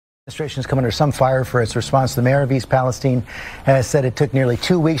Administration has come under some fire for its response. The mayor of East Palestine has said it took nearly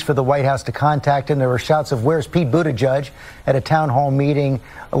 2 weeks for the White House to contact him. There were shouts of "Where's Pete Buttigieg" at a town hall meeting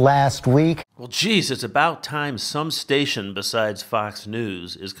last week. Well, geez, it's about time some station besides Fox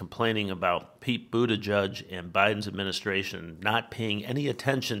News is complaining about Pete Buttigieg and Biden's administration not paying any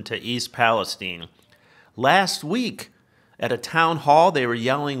attention to East Palestine. Last week, at a town hall, they were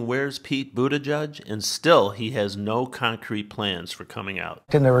yelling, "Where's Pete Buttigieg?" And still, he has no concrete plans for coming out.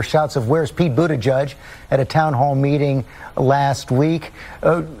 And there were shouts of "Where's Pete Buttigieg" at a town hall meeting last week.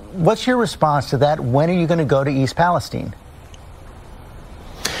 What's your response to that? When are you going to go to East Palestine?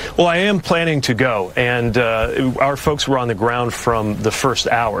 Well, I am planning to go, and our folks were on the ground from the first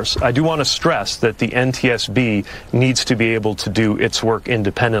hours. I do want to stress that the NTSB needs to be able to do its work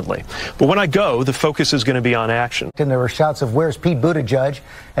independently. But when I go, the focus is going to be on action. And there were shouts of "Where's Pete Buttigieg"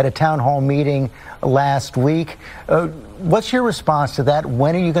 at a town hall meeting last week. What's your response to that?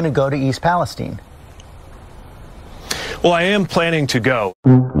 When are you going to go to East Palestine? Well, I am planning to go.